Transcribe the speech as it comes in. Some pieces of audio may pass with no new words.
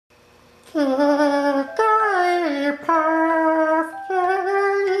Jigglypuff,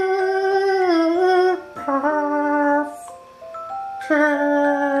 Jigglypuff,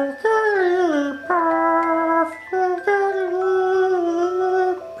 Jigglypuff,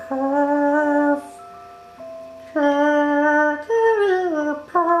 Jigglypuff,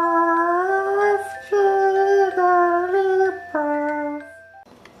 Jigglypuff, Jigglypuff.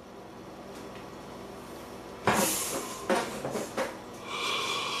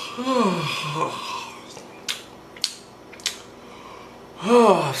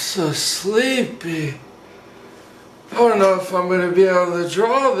 Oh, I'm so sleepy. I don't know if I'm going to be able to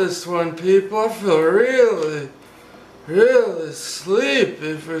draw this one, people. I feel really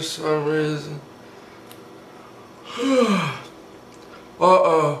sleepy for some reason.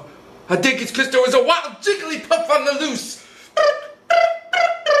 Uh-oh. I think it's because there was a wild Jigglypuff on the loose.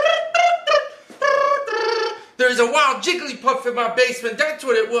 There's a wild Jigglypuff in my basement. That's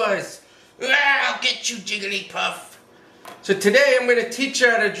what it was. I'll get you, Jigglypuff. So today I'm going to teach you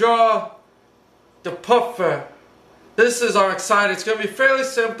how to draw the puffer. I'm excited. It's going to be fairly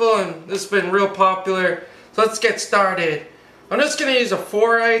simple and this has been real popular. So let's get started. I'm just going to use a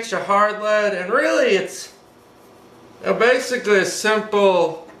 4H, a hard lead, and really it's basically a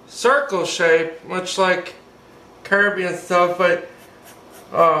simple circle shape, much like Kirby and stuff, but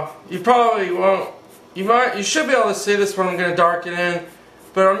you probably won't. You should be able to see this when I'm going to darken in,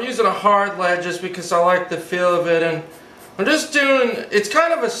 but I'm using a hard lead just because I like the feel of it, and I'm just doing, it's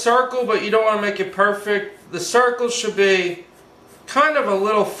kind of a circle, but you don't want to make it perfect. The circle should be kind of a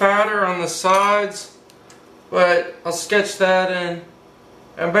little fatter on the sides, but I'll sketch that in.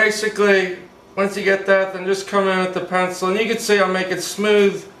 And basically, once you get that, then just come in with the pencil, and you can see I'm making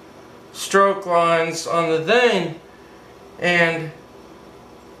smooth stroke lines on the thing. And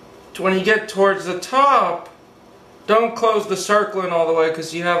when you get towards the top, don't close the circle in all the way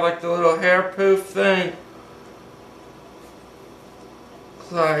because you have like the little hair poof thing.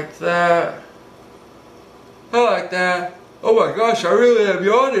 Like that. I like that. Oh my gosh, I really am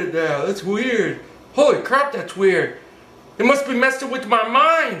yawning now. That's weird. Holy crap, that's weird. It must be messing with my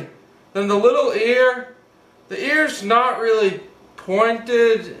mind. Then the little ear. The ear's not really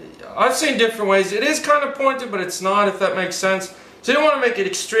pointed. I've seen different ways. It is kind of pointed, but it's not, if that makes sense. So you don't want to make it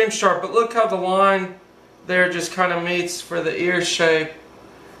extreme sharp, but look how the line there just kind of meets for the ear shape.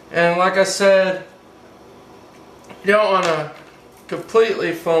 And like I said, you don't want to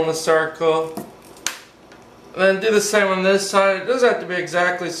completely fill in the circle. And then do the same on this side. It doesn't have to be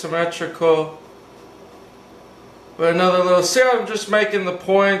exactly symmetrical. But another little, see how I'm just making the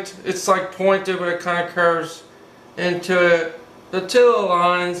point? It's like pointed, but it kind of curves into it. The two little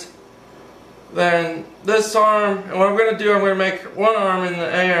lines. Then this arm, and what I'm going to do, I'm going to make one arm in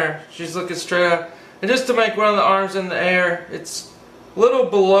the air. She's looking straight up. And just to make one of the arms in the air, it's a little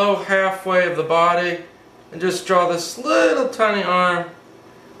below halfway of the body. And just draw this little tiny arm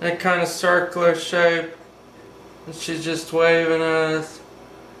in a kind of circular shape. And she's just waving at us.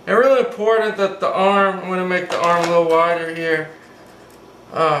 And really important that the arm, I'm going to make the arm a little wider here.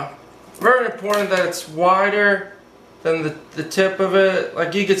 Very important that it's wider than the tip of it.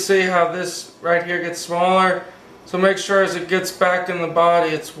 Like you can see how this right here gets smaller. So make sure as it gets back in the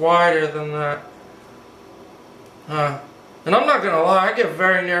body it's wider than that. And I'm not going to lie, I get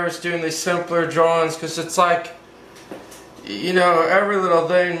very nervous doing these simpler drawings because it's like, you know, every little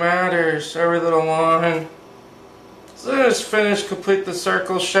thing matters, every little line. So just finish, complete the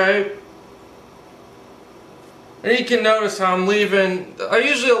circle shape. And you can notice how I'm leaving, I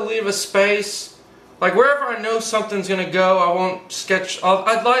usually will leave a space. Like wherever I know something's going to go, I won't sketch,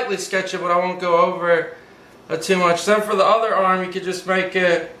 I'd lightly sketch it, but I won't go over it too much. Then for the other arm, you could just make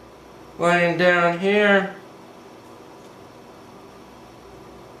it laying down here.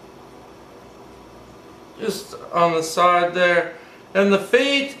 Just on the side there. And the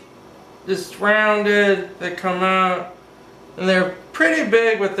feet, just rounded, they come out. And they're pretty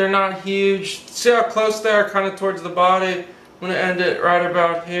big, but they're not huge. See how close they are kind of towards the body? I'm going to end it right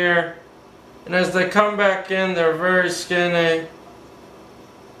about here. And as they come back in, they're very skinny.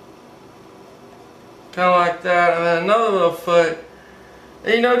 Kind of like that. And then another little foot.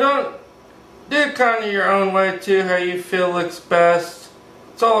 And you know, don't do it kind of your own way too, how you feel looks best.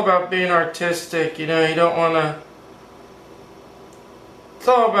 It's all about being artistic, you know, you don't want to, it's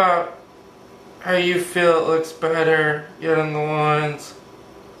all about how you feel it looks better, getting the lines.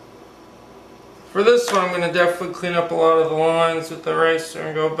 For this one, I'm going to definitely clean up a lot of the lines with the eraser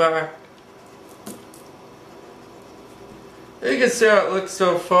and go back. You can see how it looks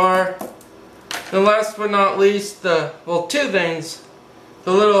so far. And last but not least, well, two things.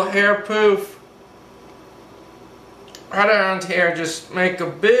 The little hair poof. Right around here, just make a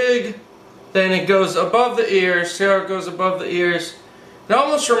big Then it goes above the ears. See how it goes above the ears? It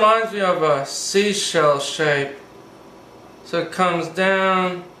almost reminds me of a seashell shape. So it comes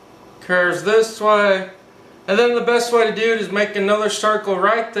down, curves this way, and then the best way to do it is make another circle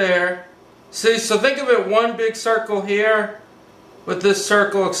right there. See, so think of it one big circle here, with this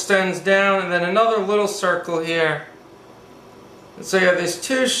circle extends down, and then another little circle here. And so you have these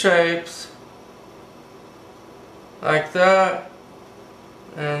two shapes, like that,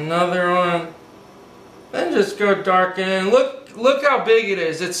 and another one. Then just go darken in. Look how big it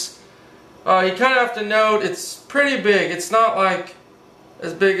is. It's you kind of have to note it's pretty big. It's not like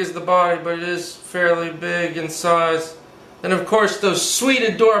as big as the body, but it is fairly big in size. And of course those sweet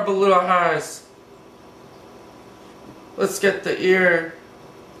adorable little eyes. Let's get the ear.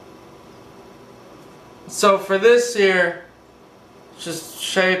 So for this ear, just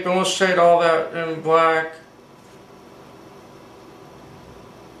shape, and we'll shade all that in black.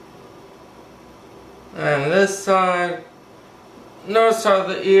 And this side, notice how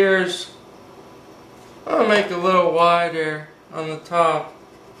the ears, I'll make a little wider on the top.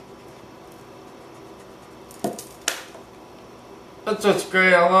 That's what's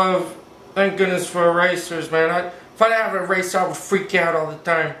great. I love, thank goodness for erasers, man. If I didn't have an eraser, I would freak out all the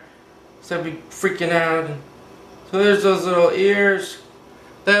time. So I'd be freaking out. So there's those little ears.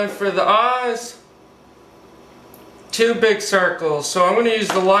 Then for the eyes, two big circles. So I'm going to use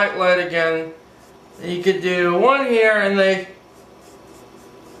the light lead again. You could do one here, and they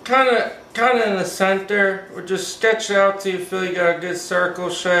kind of in the center, or just sketch it out till you feel you got a good circle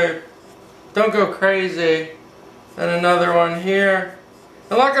shape. Don't go crazy. And another one here.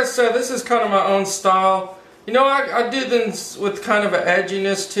 And like I said, this is kind of my own style. You know, I do things with kind of an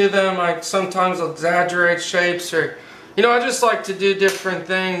edginess to them. I sometimes exaggerate shapes, or, you know, I just like to do different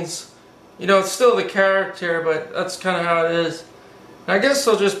things. You know, it's still the character, but that's kind of how it is. And I guess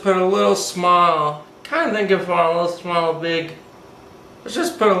I'll just put a little smile. Kind of think if I want a little smile big. Let's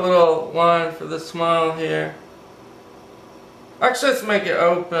just put a little line for the smile here. Actually, let's make it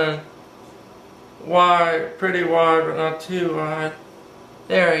open. Wide, pretty wide, but not too wide.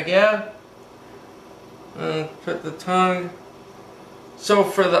 There we go. And put the tongue. So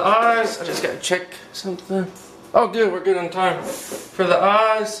for the eyes, I just gotta check something. Oh good, we're good on time. For the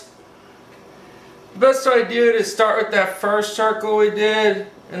eyes, the best way to do it is start with that first circle we did.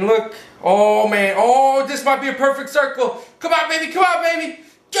 And look, oh man, oh, this might be a perfect circle. Come on baby, come on baby.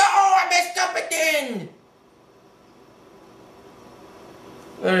 Go, I messed up again.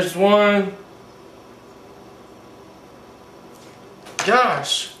 There's one.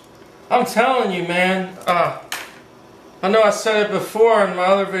 Gosh, I'm telling you, man. I know I said it before in my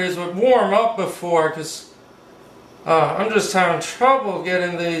other videos, would warm up before, because I'm just having trouble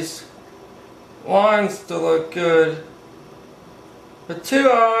getting these lines to look good. The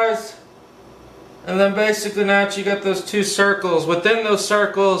two eyes, and then basically now that you got those two circles, within those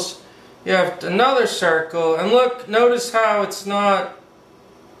circles you have another circle, and look, notice how it's not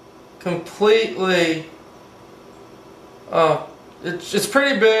completely it's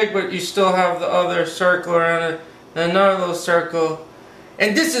pretty big, but you still have the other circle around it, and another little circle.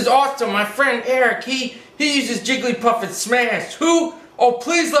 And this is awesome. My friend Eric, he uses Jigglypuff and Smash. Who? Oh,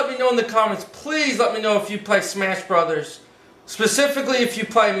 please let me know in the comments. Please let me know if you play Smash Brothers. Specifically if you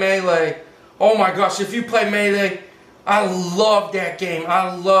play Melee. Oh my gosh, if you play Melee, I love that game.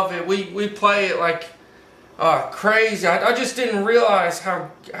 I love it. We play it like crazy. I just didn't realize how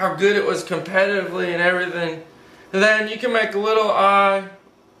good it was competitively and everything. And then you can make a little eye.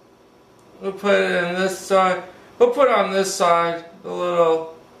 We'll put it in this side. We'll put on this side the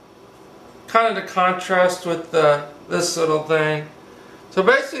little, kind of the contrast with this little thing. So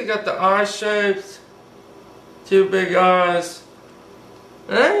basically you got the eye shapes, two big eyes.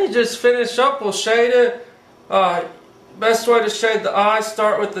 And then you just finish up, we'll shade it. Best way to shade the eye,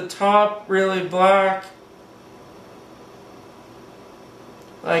 start with the top really black.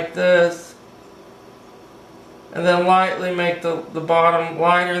 Like this. And then lightly make the bottom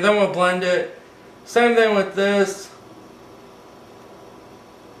lighter. Then we'll blend it. Same thing with this.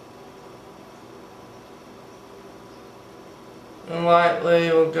 And lightly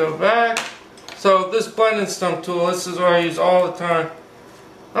we'll go back. So this blending stump tool, this is what I use all the time.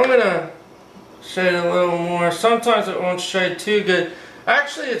 I'm going to shade a little more. Sometimes it won't shade too good.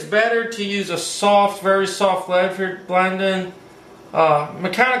 Actually, it's better to use a soft, very soft lead for blending.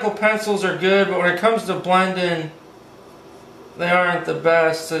 Mechanical pencils are good, but when it comes to blending, they aren't the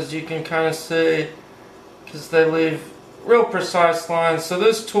best, as you can kind of see, because they leave real precise lines. So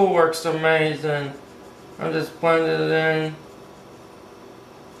this tool works amazing. I'm just blending it in.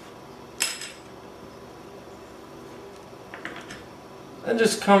 And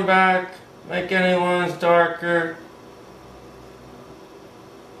just come back, make any lines darker.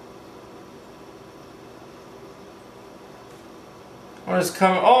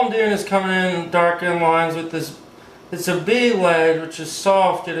 All I'm doing is coming in darkening lines with this. It's a bee leg, which is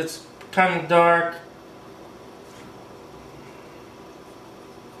soft, and it's kind of dark.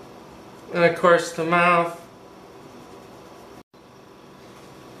 And of course the mouth.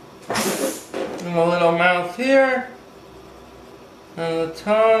 And the little mouth here. And the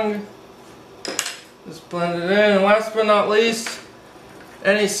tongue. Just blend it in. And last but not least,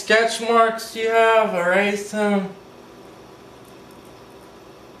 any sketch marks you have, erase them.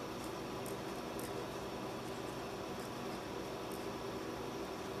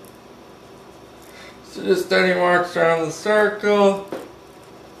 So just any marks around the circle.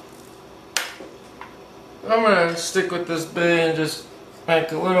 I'm going to stick with this bee and just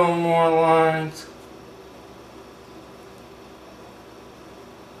make a little more lines.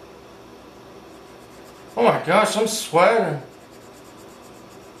 Oh my gosh, I'm sweating.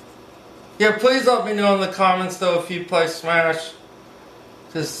 Yeah, please let me know in the comments though if you play Smash.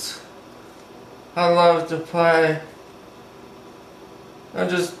 Just, I love to play. I'm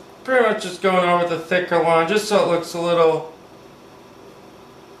just pretty much just going over the thicker line just so it looks a little,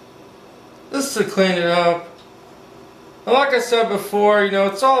 just to clean it up. And like I said before, you know,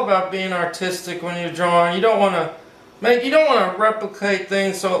 it's all about being artistic when you're drawing. You don't want to replicate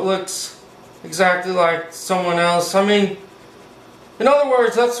things so it looks exactly like someone else. I mean, in other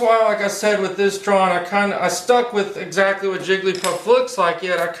words, that's why, like I said, with this drawing, I stuck with exactly what Jigglypuff looks like,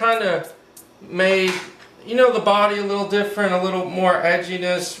 yet I kind of made, you know, the body a little different, a little more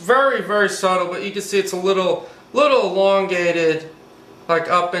edginess. Very, very subtle, but you can see it's a little elongated, like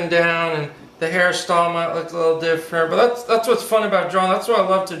up and down, and the hairstyle might look a little different. But that's what's fun about drawing. That's why I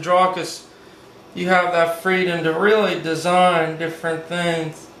love to draw, because you have that freedom to really design different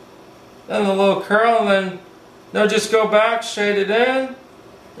things. Then the little curl, and then no, just go back, shade it in,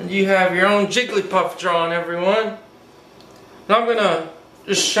 and you have your own Jigglypuff drawing, everyone. And I'm gonna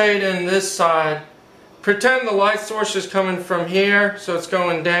just shade in this side. Pretend the light source is coming from here, so it's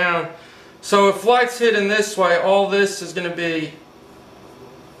going down. So if light's hitting this way, all this is going to be,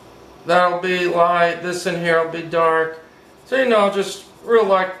 that'll be light, this in here will be dark. So you know, I'll just real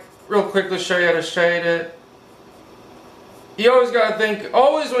quickly show you how to shade it. You always got to think,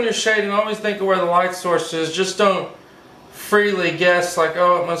 always when you're shading, always think of where the light source is. Just don't freely guess like,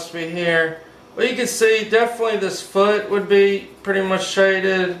 oh, it must be here. But you can see, definitely this foot would be pretty much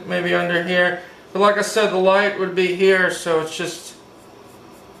shaded, maybe under here. But like I said, the light would be here, so it's just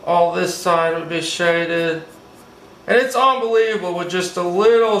all this side would be shaded. And it's unbelievable what just a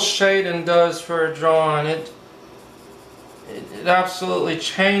little shading does for a drawing. It absolutely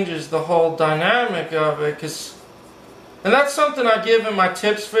changes the whole dynamic of it. And that's something I give in my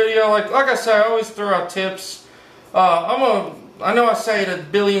tips video. Like I said, I always throw out tips. I know I say it a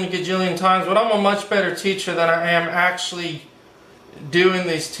billion gajillion times, but I'm a much better teacher than I am actually doing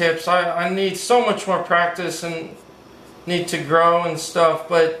these tips. I need so much more practice and need to grow and stuff.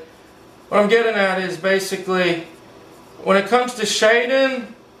 But what I'm getting at is basically, when it comes to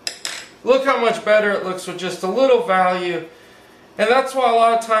shading, look how much better it looks with just a little value. And that's why a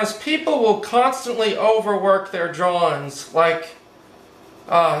lot of times people will constantly overwork their drawings. Like,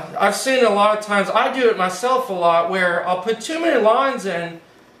 I've seen a lot of times, I do it myself a lot, where I'll put too many lines in,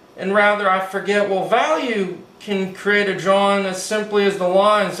 and rather I forget, well, value can create a drawing as simply as the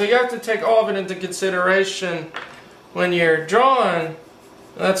line. So you have to take all of it into consideration when you're drawing.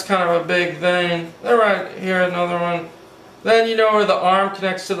 That's kind of a big thing. Then right here, another one. Then you know where the arm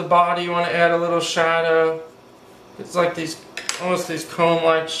connects to the body, you want to add a little shadow. It's like these, almost these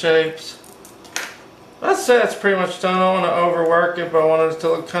cone-like shapes. That's it, it's pretty much done. I don't want to overwork it, but I want it to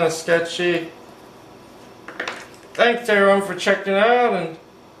look kind of sketchy. Thanks everyone for checking it out, and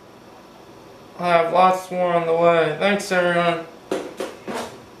I have lots more on the way. Thanks everyone.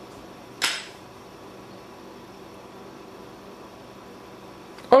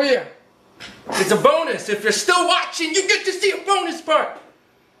 Oh yeah, it's a bonus. If you're still watching, you get to see a bonus part.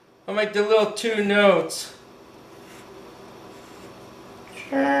 I'll make the little 2 notes.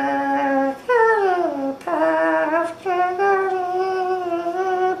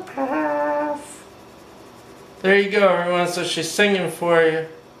 There you go everyone, so she's singing for you.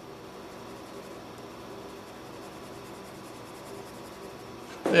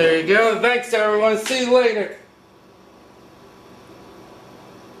 There you go. Thanks everyone. See you later.